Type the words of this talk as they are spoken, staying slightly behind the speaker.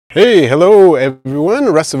Hey, hello everyone,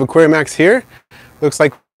 Russ of Aquariumax here. Looks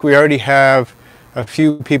like we already have a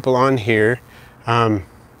few people on here, and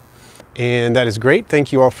that is great.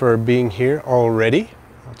 Thank you all for being here already.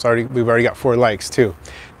 We've already got 4 likes too.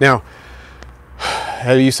 Now,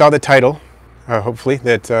 you saw the title, hopefully,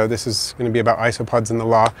 that this is going to be about isopods and the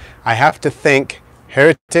law. I have to thank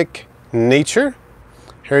Heretic Nature.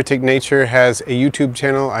 Heretic Nature has a YouTube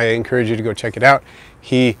channel. I encourage you to go check it out.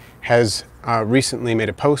 He has recently made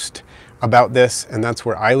a post about this, and that's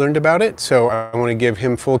where I learned about it. So I want to give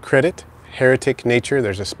him full credit. Heretic Nature,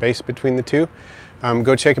 there's a space between the two.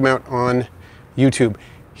 Go check him out on YouTube.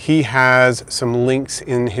 He has some links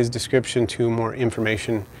in his description to more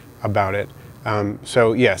information about it.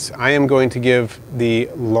 So yes, I am going to give the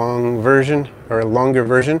long version, or a longer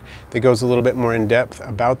version, that goes a little bit more in depth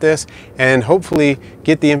about this, and hopefully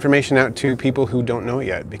get the information out to people who don't know it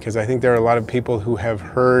yet, because I think there are a lot of people who have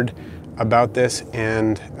heard about this,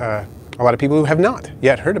 and a lot of people who have not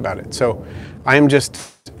yet heard about it. So I am just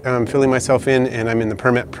filling myself in, and I'm in the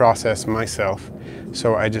permit process myself.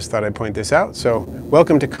 So I just thought I'd point this out. So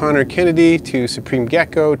welcome to Connor Kennedy, to Supreme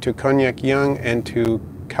Gecko, to Cognac Young, and to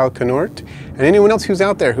Calcanort, and anyone else who's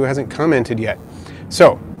out there who hasn't commented yet.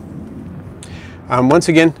 So once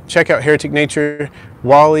again, check out Heretic Nature.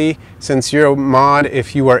 Wally, since you're a mod,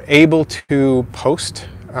 if you are able to post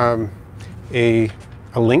a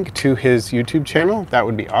link to his YouTube channel, that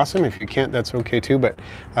would be awesome. If you can't, that's okay too, but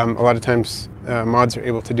a lot of times mods are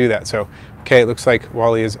able to do that. So okay, it looks like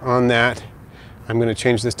Wally is on that. I'm going to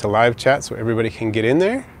change this to live chat so everybody can get in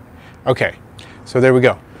there. Okay, so there we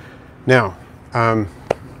go. Now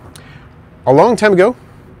a long time ago,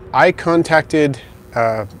 I contacted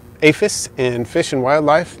APHIS and Fish and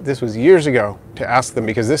Wildlife. This was years ago, to ask them,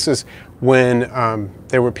 because this is when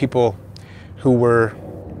there were people who were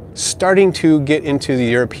starting to get into the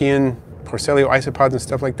European Porcellio isopods and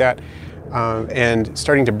stuff like that, and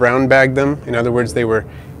starting to brown bag them. In other words, they were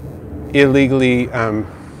illegally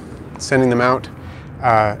sending them out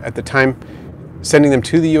at the time, sending them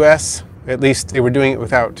to the US. At least they were doing it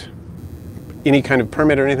without any kind of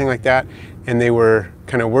permit or anything like that, and they were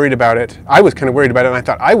kind of worried about it. I was kind of worried about it, and I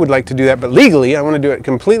thought I would like to do that, but legally I want to do it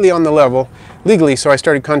completely on the level, legally. So I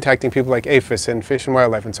started contacting people like APHIS and Fish and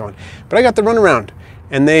Wildlife and so on. But I got the runaround,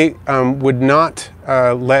 and they would not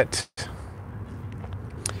let,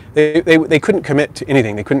 they couldn't commit to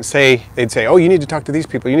anything. They couldn't say, they'd say, oh, you need to talk to these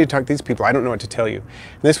people, you need to talk to these people, I don't know what to tell you.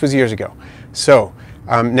 And this was years ago. So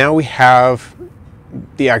now we have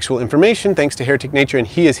the actual information, thanks to Heretic Nature, and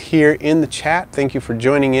he is here in the chat. Thank you for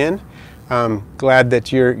joining in. Glad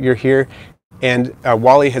that you're here. And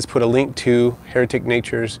Wally has put a link to Heretic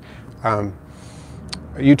Nature's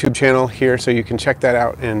YouTube channel here, so you can check that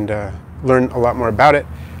out and learn a lot more about it.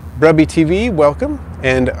 Brubby TV, welcome,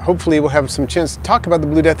 and hopefully we'll have some chance to talk about the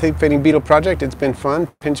Blue Death Fading Beetle project. It's been fun.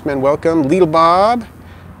 Pinchman, welcome. Lidl Bob,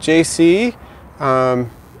 JC,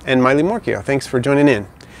 and Miley Morkio, thanks for joining in.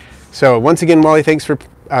 So once again, Wally, thanks for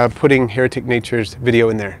putting Heretic Nature's video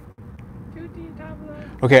in there.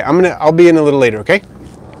 Okay, I'll be in a little later, okay?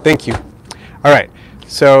 Thank you. All right,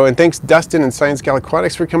 so, and thanks Dustin and Science Gal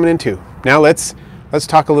Aquatics for coming in too. Now let's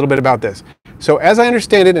talk a little bit about this. So as I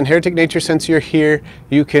understand it, in Heretic Nature, since you're here,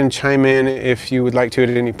 you can chime in if you would like to at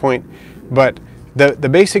any point. But the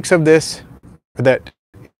basics of this are that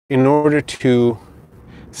in order to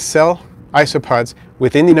sell isopods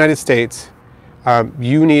within the United States,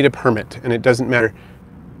 you need a permit, and it doesn't matter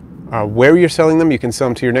where you're selling them. You can sell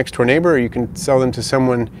them to your next door neighbor, or you can sell them to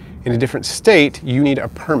someone in a different state. You need a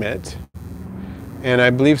permit, and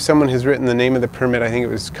I believe someone has written the name of the permit. I think it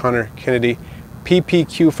was Connor Kennedy,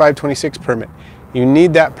 PPQ 526 permit. You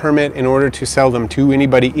need that permit in order to sell them to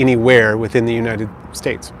anybody anywhere within the United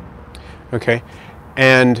States. Okay,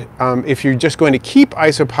 and if you're just going to keep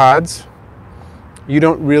isopods, you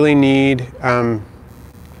don't really need a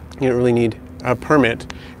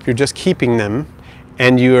permit if you're just keeping them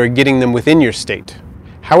and you are getting them within your state.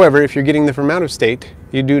 However, if you're getting them from out of state,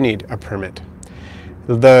 you do need a permit.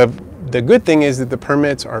 The good thing is that the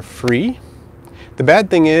permits are free. The bad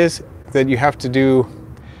thing is that you have to do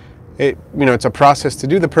it, it's a process to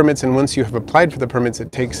do the permits, and once you have applied for the permits,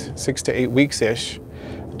 it takes 6 to 8 weeks-ish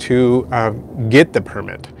to get the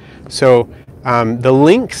permit. So the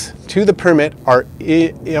links to the permit are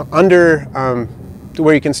under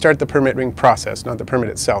where you can start the permitting process, not the permit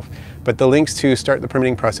itself, but the links to start the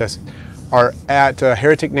permitting process are at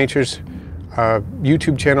Heretic Nature's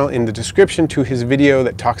YouTube channel in the description to his video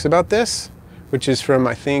that talks about this, which is from,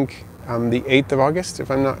 I think, the 8th of August, if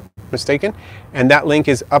I'm not mistaken. And that link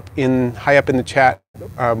is high up in the chat.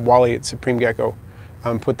 Wally at Supreme Gecko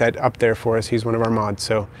put that up there for us. He's one of our mods.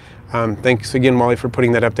 So Thanks again, Wally, for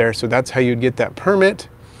putting that up there. So that's how you'd get that permit.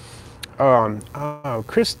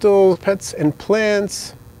 Crystals, pets and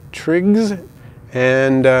plants, Triggs,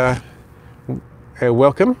 and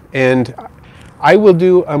welcome. And I will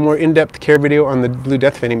do a more in-depth care video on the blue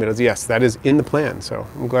death fanny minnows. Yes, that is in the plan. So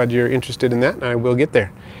I'm glad you're interested in that, and I will get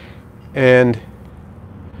there. And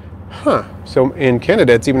so in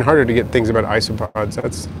Canada, it's even harder to get things about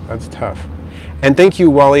isopods. That's tough. And thank you,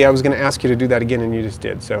 Wally. I was going to ask you to do that again, and you just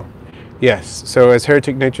did. So yes. So as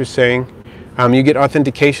Heretic Nature's saying, you get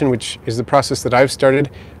authentication, which is the process that I've started.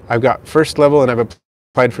 I've got first level, and I've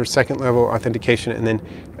applied for second level authentication, and then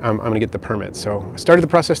I'm going to get the permit. So I started the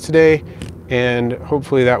process today, and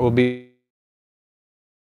hopefully that will be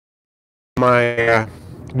my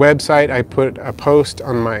website. I put a post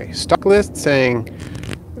on my stock list saying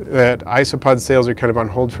that Isopod sales are kind of on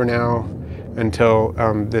hold for now until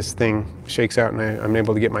this thing shakes out and I'm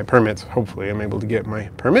able to get my permits. Hopefully I'm able to get my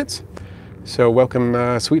permits. So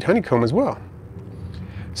welcome Sweet Honeycomb as well.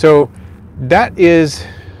 So that is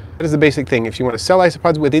the basic thing. If you want to sell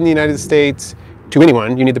isopods within the United States to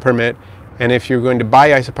anyone, you need the permit. And if you're going to buy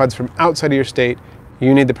isopods from outside of your state,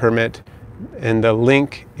 you need the permit. And the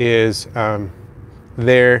link is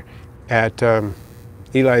there at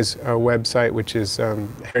Eli's website, which is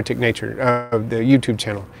Heretic Nature, the YouTube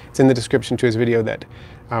channel. It's in the description to his video that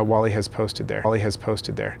Wally has posted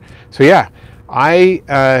there. So yeah,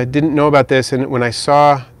 I didn't know about this, and when I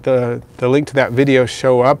saw the link to that video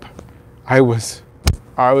show up, I was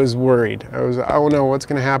worried. Oh no, what's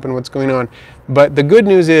going to happen? What's going on? But the good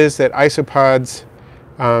news is that isopods,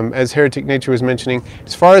 as Heretic Nature was mentioning,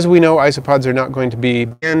 as far as we know, isopods are not going to be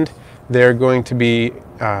banned. They're going to be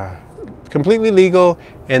completely legal,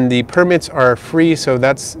 and the permits are free, so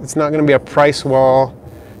it's not going to be a price wall.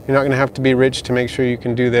 You're not going to have to be rich to make sure you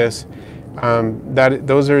can do this.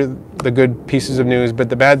 Those are the good pieces of news, but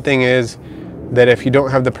the bad thing is that if you don't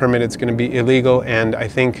have the permit, it's going to be illegal. And I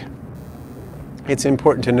think it's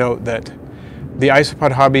important to note that the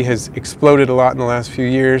isopod hobby has exploded a lot in the last few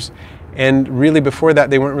years, and really before that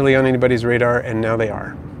they weren't really on anybody's radar, and now they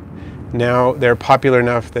are. Now they're popular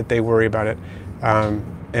enough that they worry about it.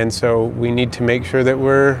 And so we need to make sure that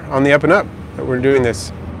we're on the up and up, that we're doing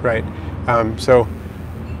this right.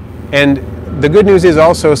 And the good news is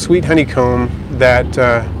also, Sweet Honeycomb, that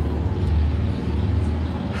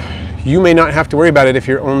you may not have to worry about it if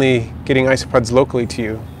you're only getting isopods locally to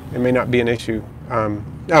you. It may not be an issue.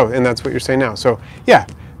 And that's what you're saying now. So yeah,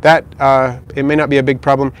 that it may not be a big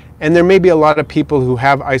problem. And there may be a lot of people who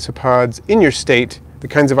have isopods in your state, the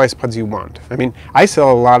kinds of isopods you want. I mean, I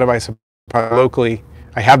sell a lot of isopods locally.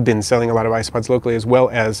 I have been selling a lot of isopods locally as well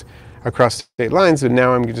as across state lines, and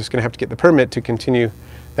now I'm just going to have to get the permit to continue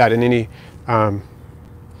that in any. I'm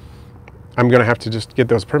going to have to just get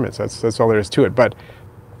those permits. That's all there is to it. But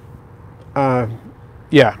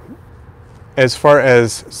yeah, as far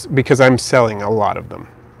as, because I'm selling a lot of them.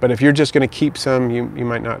 But if you're just going to keep some, you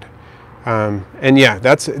might not. And yeah,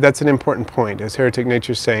 that's an important point. As Heretic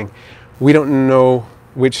Nature's saying, we don't know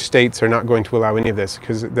which states are not going to allow any of this,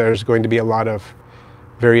 because there's going to be a lot of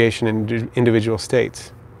variation in individual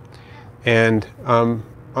states. And on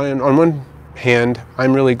one hand,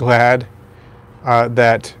 I'm really glad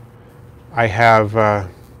that I have the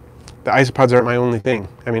isopods aren't my only thing.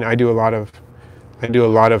 I mean, I do a lot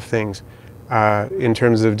of things in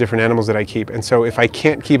terms of different animals that I keep. And so if I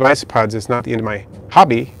can't keep isopods, it's not the end of my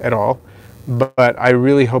hobby at all. But I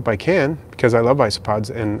really hope I can, because I love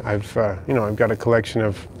isopods, and I've got a collection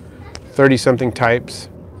of 30-something types,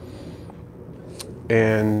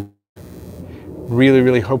 and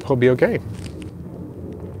really hope he'll be okay.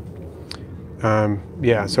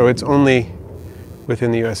 Yeah, so it's only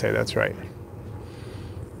within the USA, that's right.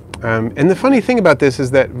 And the funny thing about this is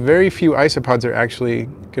that very few isopods are actually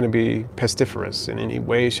going to be pestiferous in any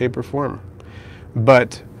way, shape, or form.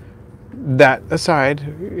 But that aside,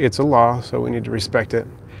 it's a law, so we need to respect it.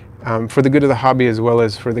 For the good of the hobby as well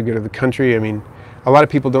as for the good of the country. I mean, a lot of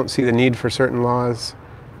people don't see the need for certain laws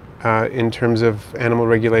in terms of animal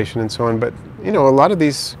regulation and so on, but a lot of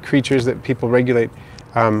these creatures that people regulate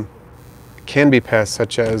can be pests,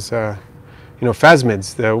 such as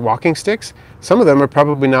phasmids, the walking sticks. Some of them are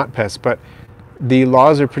probably not pests, but the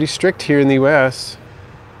laws are pretty strict here in the US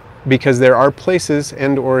because there are places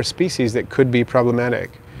and or species that could be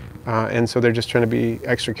problematic. And so they're just trying to be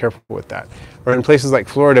extra careful with that. Or in places like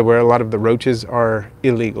Florida, where a lot of the roaches are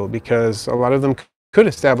illegal, because a lot of them could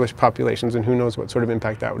establish populations, and who knows what sort of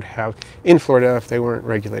impact that would have in Florida if they weren't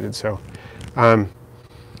regulated. So,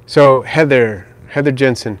 so Heather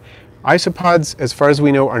Jensen, isopods, as far as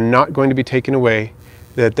we know, are not going to be taken away,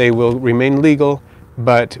 that they will remain legal,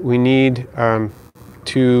 but we need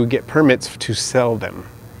to get permits to sell them,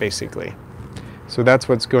 basically. So that's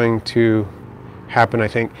what's going to happen, I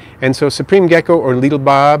think. And so Supreme Gecko or Little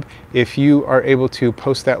Bob, if you are able to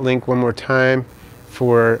post that link one more time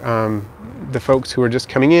for the folks who are just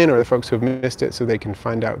coming in or the folks who have missed it so they can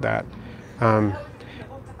find out that.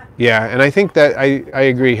 Yeah, and I think that I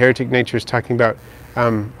agree. Heretic Nature is talking about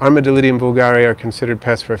Armadillidium vulgare are considered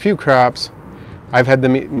pests for a few crops. I've had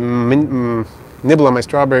them nibble on my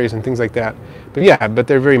strawberries and things like that. But yeah, but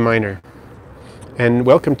they're very minor. And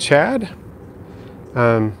welcome, Chad.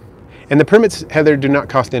 And the permits, Heather, do not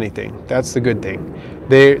cost anything. That's the good thing.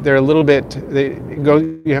 They're a little bit,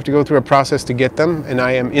 you have to go through a process to get them, and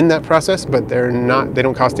I am in that process, but they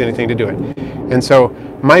don't cost anything to do it. And so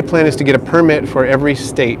my plan is to get a permit for every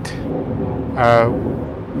state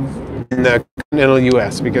in the continental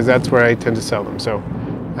US, because that's where I tend to sell them. So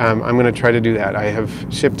I'm going to try to do that. I have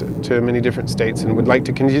shipped to many different states and would like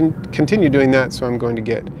to continue doing that, so I'm going to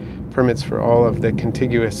get permits for all of the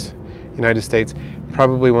contiguous United States.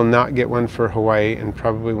 Probably will not get one for Hawaii, and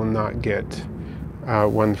probably will not get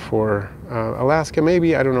one for Alaska,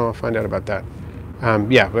 maybe. I don't know. I'll find out about that.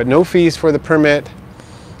 Yeah, but no fees for the permit,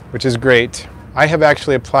 which is great. I have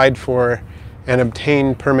actually applied for and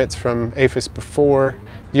obtained permits from APHIS before,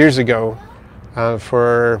 years ago,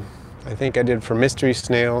 I think I did for mystery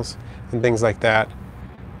snails and things like that.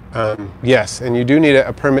 Yes, and you do need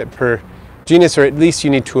a permit per genus, or at least you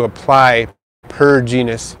need to apply per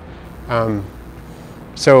genus.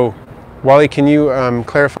 So, Wally, can you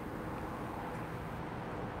clarify?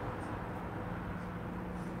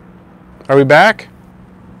 Are we back?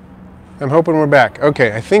 I'm hoping we're back.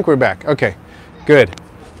 Okay, I think we're back. Okay, good.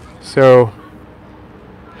 So,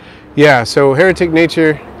 yeah, so Heretic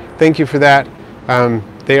Nature, thank you for that.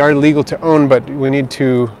 They are legal to own, but we need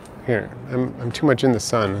to, here, I'm too much in the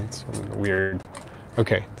sun. It's weird.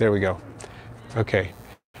 Okay, there we go. Okay.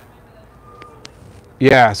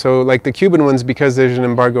 Yeah, so like the Cuban ones, because there's an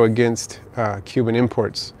embargo against Cuban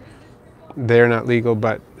imports, they're not legal,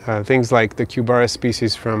 but things like the Cubaris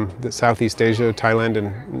species from the Southeast Asia, Thailand,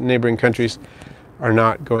 and neighboring countries are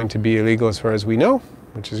not going to be illegal as far as we know,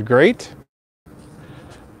 which is great.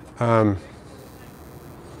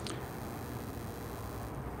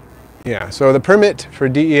 Yeah, so the permit for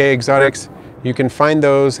DEA exotics, you can find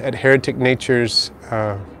those at Heretic Nature's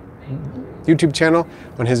YouTube channel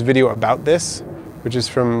on his video about this, which is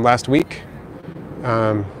from last week.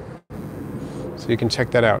 So you can check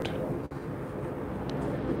that out.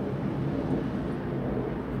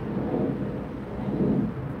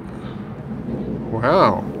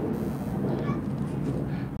 Wow.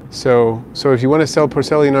 So if you want to sell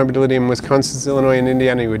Porcellian Armadillidium in Wisconsin, Illinois, and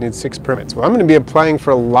Indiana, you would need 6 permits. Well, I'm going to be applying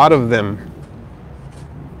for a lot of them.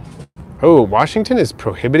 Oh, Washington is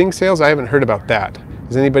prohibiting sales? I haven't heard about that.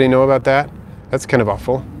 Does anybody know about that? That's kind of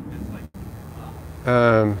awful.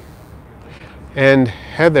 And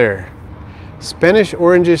Heather, Spanish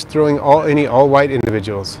oranges throwing any all-white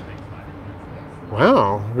individuals.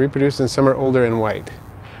 Wow, reproduced in summer older and white.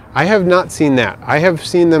 I have not seen that. I have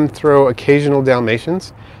seen them throw occasional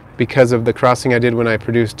Dalmatians because of the crossing I did when I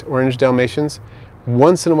produced orange Dalmatians.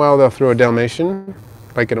 Once in a while they'll throw a Dalmatian,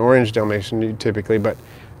 like an orange Dalmatian typically, but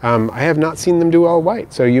I have not seen them do all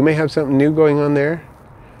white. So you may have something new going on there.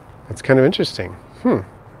 That's kind of interesting.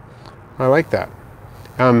 I like that.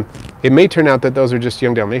 It may turn out that those are just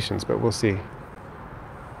young Dalmatians, but we'll see.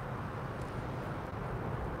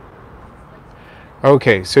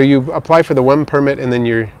 Okay, so you apply for the 1 permit and then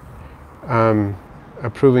you're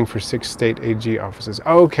approving for 6 state AG offices.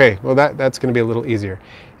 Okay, well that's going to be a little easier.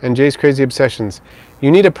 And Jay's Crazy Obsessions. You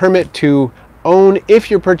need a permit to own if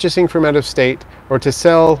you're purchasing from out of state, or to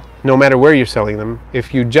sell no matter where you're selling them.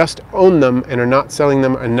 If you just own them and are not selling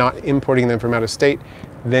them and not importing them from out of state,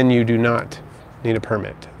 then you do not need a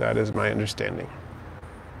permit. That is my understanding.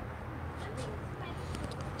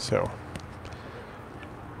 So,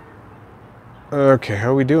 okay,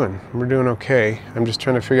 how are we doing? We're doing okay. I'm just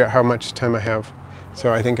trying to figure out how much time I have.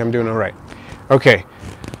 So I think I'm doing all right. Okay,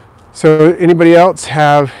 so anybody else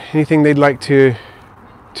have anything they'd like to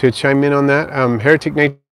chime in on that? Heretic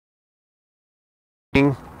Nature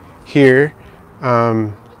here,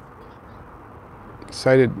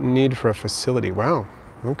 cited need for a facility. Wow,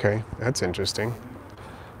 okay, that's interesting.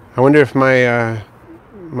 I wonder if my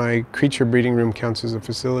my creature breeding room counts as a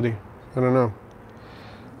facility. I don't know.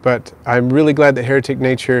 But I'm really glad that Heretic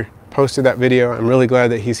Nature posted that video. I'm really glad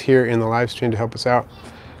that he's here in the live stream to help us out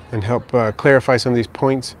and help clarify some of these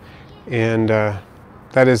points. And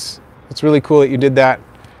it's really cool that you did that.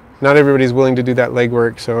 Not everybody's willing to do that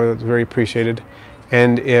legwork, so it's very appreciated.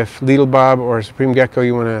 And if Little Bob or Supreme Gecko,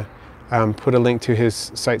 you want put a link to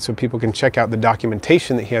his site so people can check out the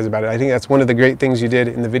documentation that he has about it. I think that's one of the great things you did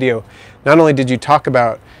in the video. Not only did you talk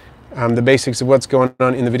about the basics of what's going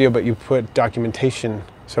on in the video, but you put documentation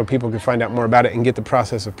so people can find out more about it and get the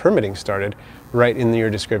process of permitting started right in your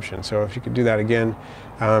description. So if you could do that again,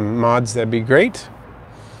 mods, that'd be great.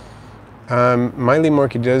 Miley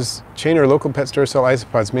Morky, does chain or local pet store sell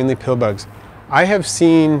isopods, mainly pill bugs? I have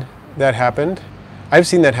seen that happen. I've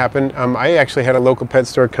seen that happen. I actually had a local pet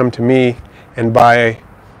store come to me and buy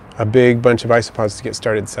a big bunch of isopods to get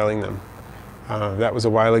started selling them. That was a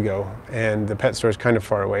while ago, and the pet store is kind of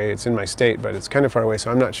far away. It's in my state, but it's kind of far away, so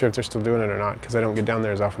I'm not sure if they're still doing it or not, because I don't get down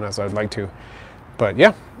there as often as I'd like to. But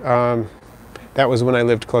yeah, that was when I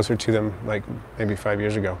lived closer to them, like maybe 5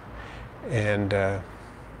 years ago. And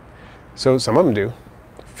so some of them do.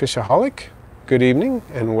 Fishaholic, good evening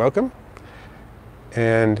and welcome.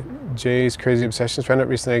 And Jay's Crazy Obsessions, found out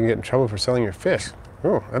recently I can get in trouble for selling your fish.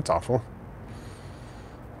 Oh, that's awful.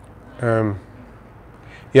 Yeah,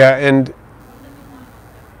 and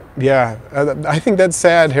yeah, I think that's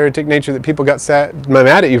sad, Heretic Nature, that people got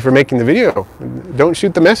mad at you for making the video. Don't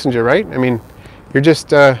shoot the messenger, right? I mean, you're just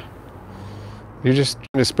trying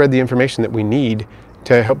to spread the information that we need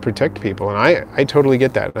to help protect people, and I totally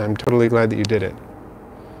get that. I'm totally glad that you did it.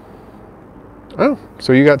 Oh,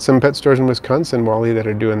 so you got some pet stores in Wisconsin, Wally, that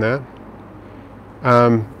are doing that.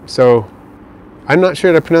 So I'm not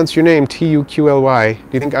sure how to pronounce your name, Tuqly. Do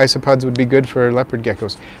you think isopods would be good for leopard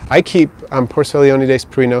geckos? I keep Porcelionides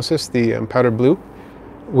pruinosus, the powder blue,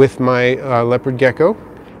 with my leopard gecko,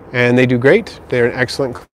 and they do great. They're an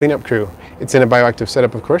excellent cleanup crew. It's in a bioactive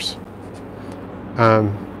setup, of course.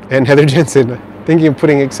 And Heather Jensen, thinking of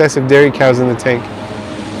putting excessive dairy cows in the tank.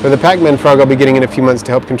 For the Pac-Man frog, I'll be getting in a few months to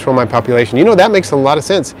help control my population. You know, that makes a lot of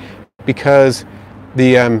sense, because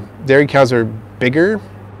the dairy cows are bigger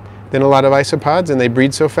than a lot of isopods, and they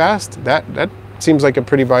breed so fast. That seems like a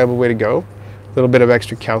pretty viable way to go. A little bit of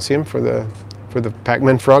extra calcium for the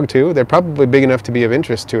Pac-Man frog too. They're probably big enough to be of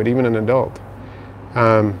interest to it, even an adult.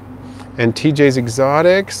 And TJ's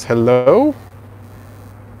Exotics, hello.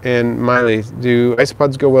 And Miley, do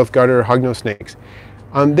isopods go well with garter or hognose snakes?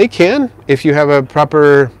 They can, if you have a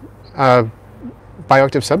proper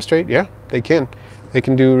bioactive substrate. Yeah, they can. They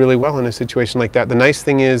can do really well in a situation like that. The nice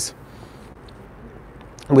thing is,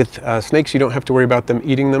 with snakes, you don't have to worry about them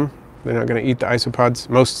eating them. They're not going to eat the isopods.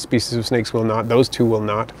 Most species of snakes will not. Those two will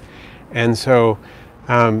not. And so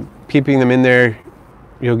keeping them in there,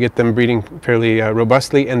 you'll get them breeding fairly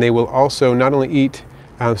robustly, and they will also not only eat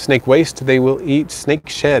snake waste, they will eat snake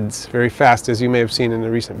sheds very fast, as you may have seen in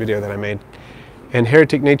a recent video that I made. And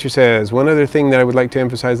Heretic Nature says, one other thing that I would like to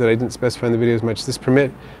emphasize that I didn't specify in the video as much, this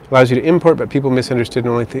permit allows you to import, but people misunderstood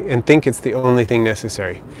and think it's the only thing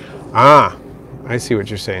necessary. Ah, I see what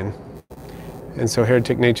you're saying. And so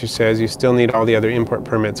Heretic Nature says you still need all the other import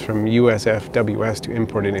permits from USFWS to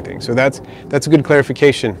import anything. So that's a good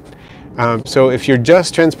clarification. So if you're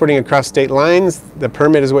just transporting across state lines, the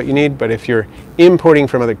permit is what you need, but if you're importing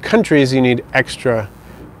from other countries, you need extra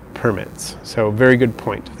permits. So very good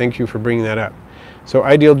point. Thank you for bringing that up. So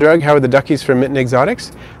Ideal Drug, how are the duckies from Mitten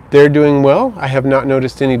Exotics? They're doing well. I have not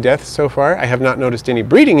noticed any deaths so far. I have not noticed any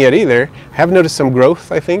breeding yet either. I have noticed some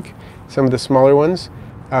growth, I think, some of the smaller ones,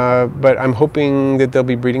 but I'm hoping that they'll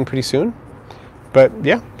be breeding pretty soon. But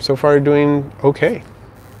yeah, so far doing okay.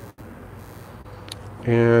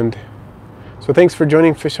 And so thanks for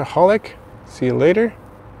joining Fishaholic. See you later.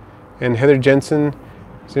 And Heather Jensen,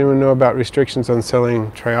 does anyone know about restrictions on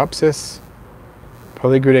selling Triopsis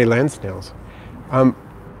polygridae land snails?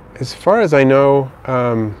 As far as I know,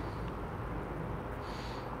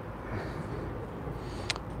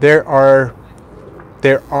 there are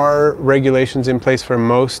regulations in place for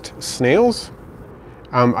most snails.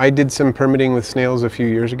 I did some permitting with snails a few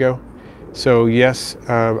years ago, so yes,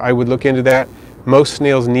 I would look into that. Most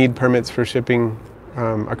snails need permits for shipping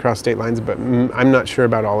across state lines, but I'm not sure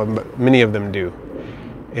about all of them, but many of them do.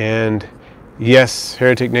 And yes,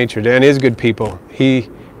 Heretic Nature, Dan is good people. He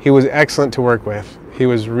was excellent to work with. He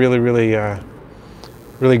was really, really,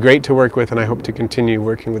 really great to work with, and I hope to continue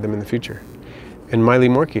working with him in the future. And Miley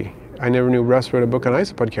Morky, I never knew Russ wrote a book on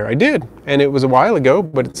isopod care. I did, and it was a while ago,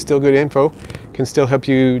 but it's still good info. Can still help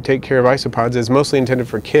you take care of isopods. It's mostly intended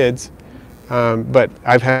for kids, but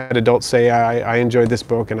I've had adults say, I enjoyed this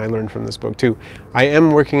book and I learned from this book too. I am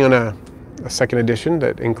working on a second edition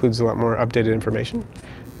that includes a lot more updated information,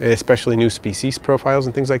 especially new species profiles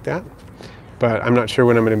and things like that, but I'm not sure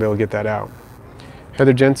when I'm going to be able to get that out.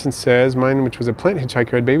 Heather Jensen says, mine, which was a plant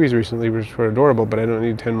hitchhiker, had babies recently, which were adorable, but I don't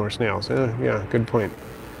need 10 more snails. Yeah, good point.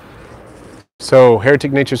 So,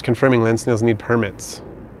 Heretic Nature's confirming land snails need permits.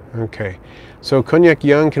 Okay. So Cognac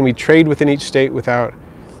Young, can we trade within each state without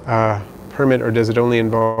permit, or does it only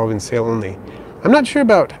involve in sale only? I'm not sure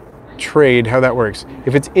about trade, how that works.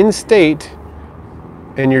 If it's in state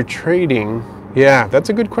and you're trading, yeah, that's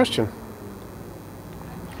a good question.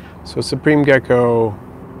 So Supreme Gecko,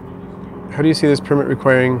 how do you see this permit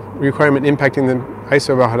requirement impacting the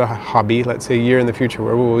Isopod hobby, let's say a year in the future?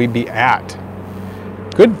 Where will we be at?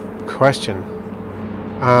 Good question.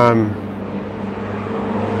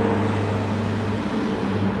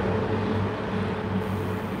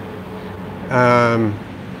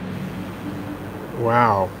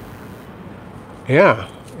 Wow. Yeah,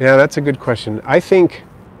 that's a good question. I'm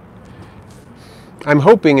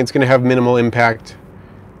hoping it's going to have minimal impact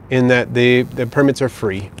in that the permits are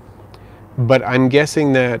free, but I'm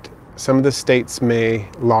guessing that some of the states may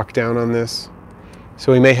lock down on this.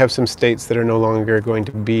 So we may have some states that are no longer going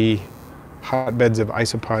to be hotbeds of the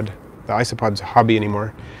Isopod's hobby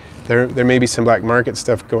anymore. There may be some black market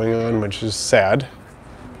stuff going on, which is sad.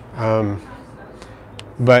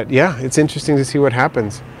 But yeah, it's interesting to see what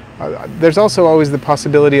happens. There's also always the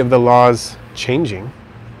possibility of the laws changing.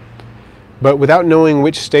 But without knowing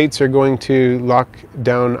which states are going to lock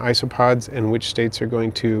down isopods and which states are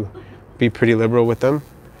going to be pretty liberal with them,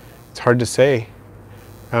 it's hard to say.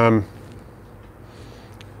 But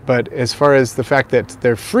as far as the fact that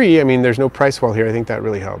they're free, I mean, there's no price wall here. I think that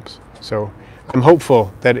really helps. So I'm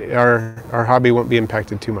hopeful that our hobby won't be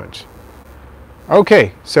impacted too much.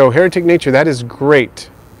 Okay, so Heretic Nature, that is great.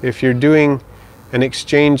 If you're doing an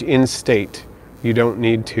exchange in state, you don't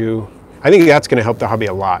need to, I think that's going to help the hobby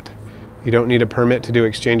a lot. You don't need a permit to do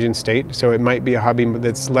exchange in state, so it might be a hobby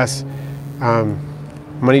that's less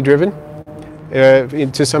money driven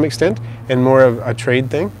to some extent, and more of a trade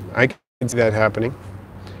thing. I can see that happening.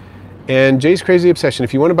 And Jay's Crazy Obsession,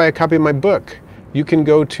 if you want to buy a copy of my book, you can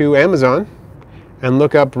go to Amazon and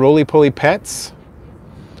look up Roly Poly Pets,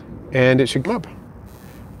 and it should come up.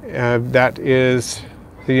 That is,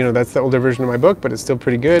 that's the older version of my book, but it's still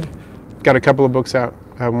pretty good. Got a couple of books out.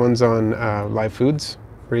 One's on live foods,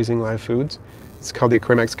 raising live foods. It's called The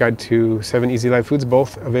Aquariumac's Guide to 7 Easy Live Foods,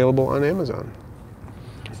 both available on Amazon.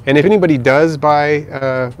 And if anybody does buy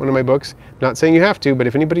one of my books, not saying you have to, but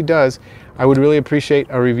if anybody does, I would really appreciate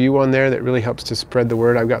a review on there. That really helps to spread the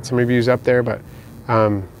word. I've got some reviews up there, but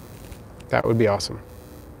that would be awesome.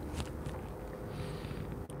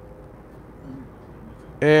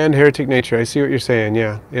 And Heretic Nature, I see what you're saying.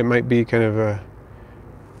 Yeah, it might be kind of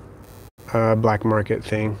a black market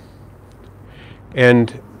thing.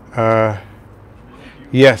 And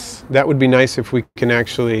yes, that would be nice if we can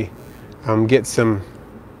actually get some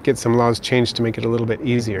laws changed to make it a little bit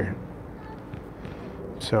easier.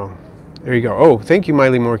 So there you go. Oh, thank you,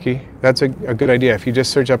 Miley Morkey. That's a good idea. If you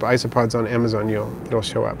just search up Isopods on Amazon, it'll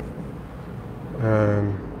show up.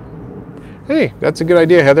 Hey, that's a good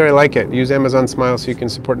idea, Heather. I like it. Use Amazon Smile so you can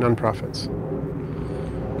support nonprofits.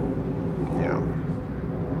 Yeah.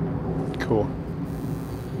 Cool.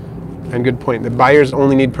 And good point. The buyers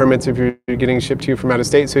only need permits if you're getting shipped to you from out of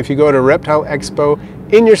state. So if you go to Reptile Expo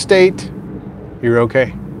in your state, you're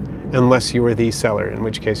okay. Unless you are the seller, in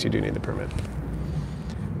which case you do need the permit.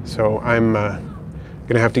 So I'm going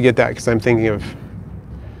to have to get that because I'm thinking of,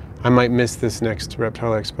 I might miss this next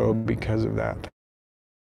Reptile Expo because of that.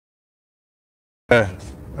 A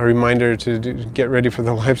reminder to get ready for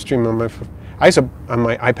the live stream on my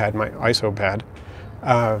iPad, my Isopod,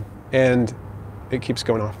 and it keeps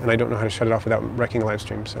going off, and I don't know how to shut it off without wrecking a live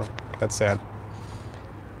stream, so that's sad.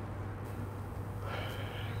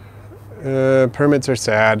 Permits are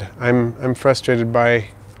sad. I'm frustrated by,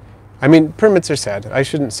 permits are sad. I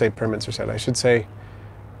shouldn't say permits are sad. I should say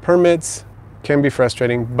permits can be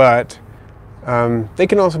frustrating, but they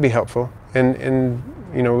can also be helpful, and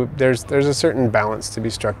there's a certain balance to be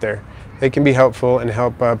struck there. They can be helpful and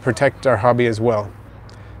help protect our hobby as well.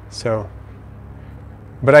 So,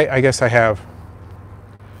 but I guess I have.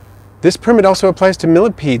 This permit also applies to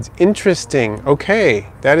millipedes. Interesting. Okay,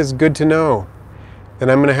 that is good to know. Then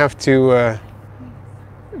I'm going to have to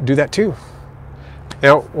do that too.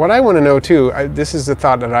 Now, what I want to know too, this is a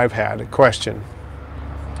thought that I've had, a question.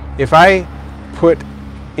 If I put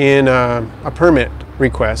in a permit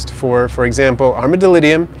request for example,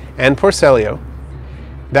 Armadillidium and Porcellio,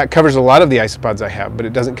 that covers a lot of the isopods I have, but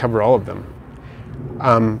it doesn't cover all of them.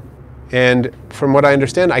 And from what I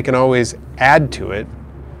understand, I can always add to it.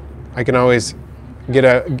 I can always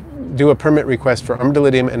do a permit request for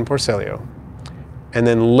Armadillidium and Porcellio, and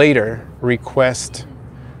then later request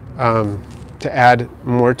to add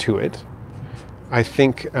more to it. I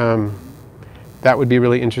think that would be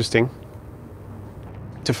really interesting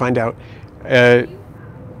to find out,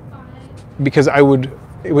 because I would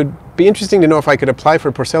it would be interesting to know if I could apply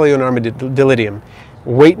for Porcellio and armadillidium,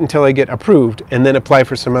 wait until I get approved, and then apply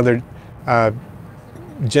for some other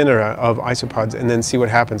genera of isopods, and then see what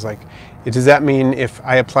happens. Like, does that mean if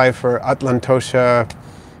I apply for Atlantosha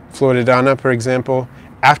floridana, for example,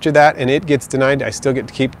 after that and it gets denied, I still get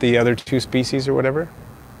to keep the other 2 species or whatever?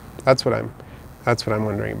 That's what I'm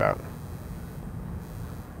wondering about.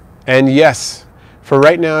 And yes, for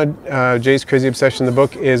right now, Jay's Crazy Obsession, the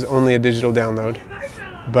book is only a digital download.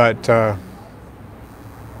 But,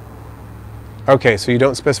 okay, so you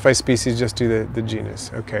don't specify species, just do the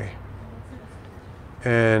genus. Okay.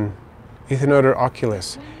 And Ethanoda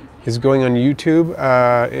oculus is going on YouTube.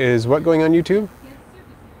 Is what going on YouTube?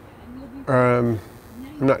 I'm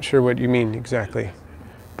not sure what you mean exactly,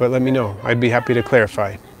 but let me know. I'd be happy to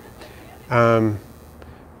clarify.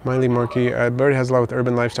 Miley Morky, a bird has a lot with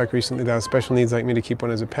urban livestock recently that has special needs like me to keep one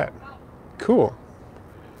as a pet. Cool.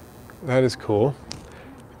 That is cool.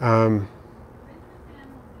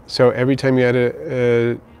 So every time you add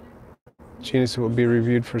a genus, it will be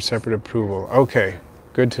reviewed for separate approval. Okay,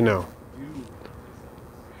 good to know.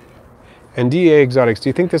 And DEA exotics, do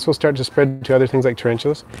you think this will start to spread to other things like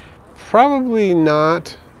tarantulas? Probably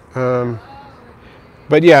not.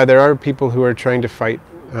 But yeah, there are people who are trying to fight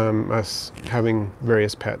us having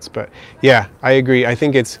various pets. But yeah, I agree. I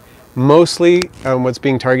think it's mostly what's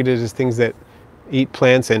being targeted is things that eat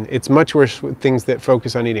plants, and it's much worse with things that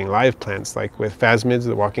focus on eating live plants, like with phasmids,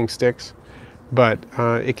 the walking sticks. But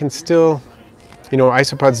it can still, you know,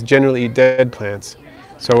 isopods generally eat dead plants,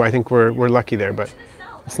 so I think we're lucky there. But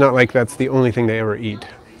it's not like that's the only thing they ever eat.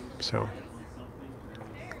 So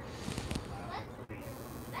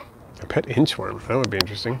a pet inchworm, that would be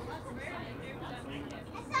interesting.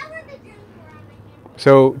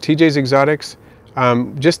 So TJ's Exotics,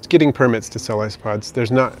 just getting permits to sell isopods. There's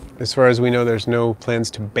not, as far as we know, there's no plans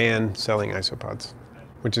to ban selling isopods,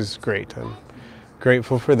 which is great. I'm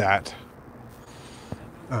grateful for that.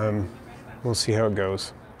 We'll see how it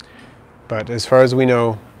goes. But as far as we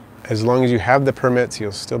know, as long as you have the permits,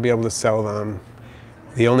 you'll still be able to sell them.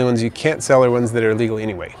 The only ones you can't sell are ones that are illegal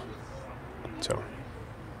anyway. So,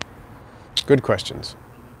 good questions.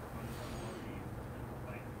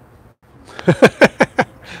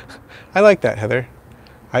 I like that, Heather.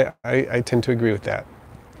 I tend to agree with that.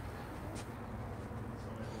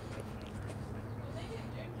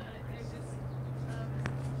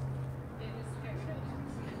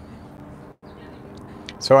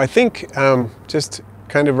 So I think just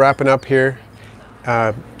kind of wrapping up here.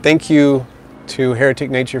 Thank you to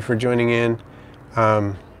Heretic Nature for joining in.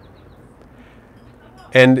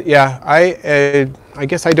 And yeah, I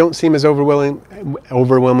guess I don't seem as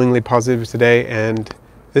overwhelmingly positive today, and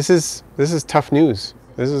this is tough news.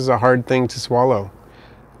 This is a hard thing to swallow,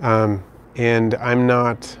 and I'm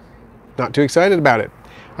not too excited about it.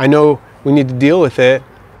 I know we need to deal with it,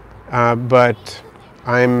 but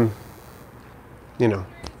I'm, you know,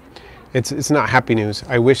 it's not happy news.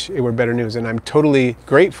 I wish it were better news, and I'm totally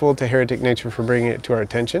grateful to Heretic Nature for bringing it to our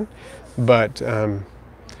attention. But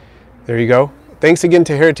there you go. Thanks again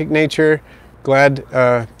to Heretic Nature. Glad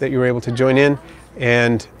that you were able to join in,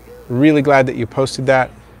 and really glad that you posted that.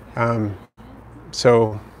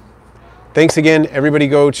 So thanks again. Everybody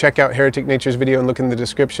go check out Heretic Nature's video and look in the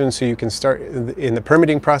description so you can start in the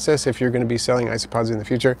permitting process if you're going to be selling isopods in the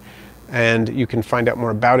future. And you can find out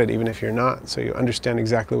more about it even if you're not, so you understand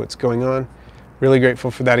exactly what's going on. Really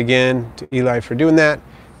grateful for that again, to Eli for doing that.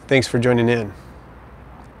 Thanks for joining in.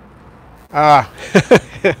 I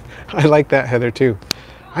like that, Heather, too.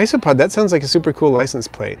 Isopod, that sounds like a super cool license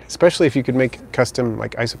plate, especially if you could make custom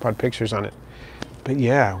like Isopod pictures on it. But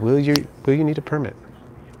yeah, will you need a permit?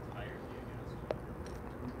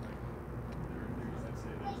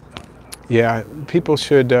 Yeah, people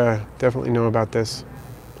should definitely know about this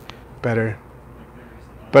better.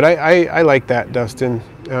 But I like that, Dustin.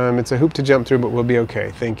 It's a hoop to jump through, but we'll be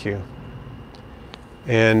okay. Thank you.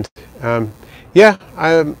 And yeah,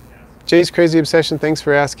 Jay's Crazy Obsession, thanks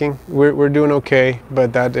for asking. We're doing okay,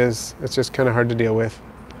 but it's just kind of hard to deal with.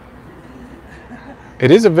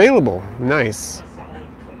 It is available. Nice.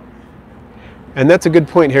 And that's a good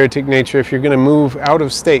point, Heretic Nature. If you're going to move out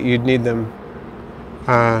of state, you'd need them.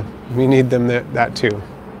 We need them that too.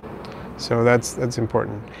 So that's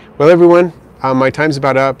important. Well, everyone, my time's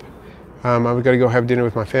about up. I've got to go have dinner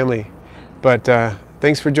with my family. But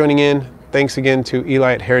thanks for joining in. Thanks again to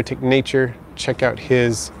Eli at Heretic Nature. Check out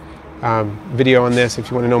his video on this if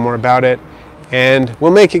you want to know more about it. And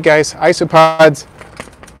we'll make it, guys. Isopods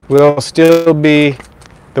will still be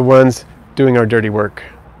the ones doing our dirty work.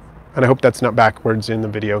 And I hope that's not backwards in the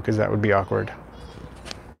video, because that would be awkward.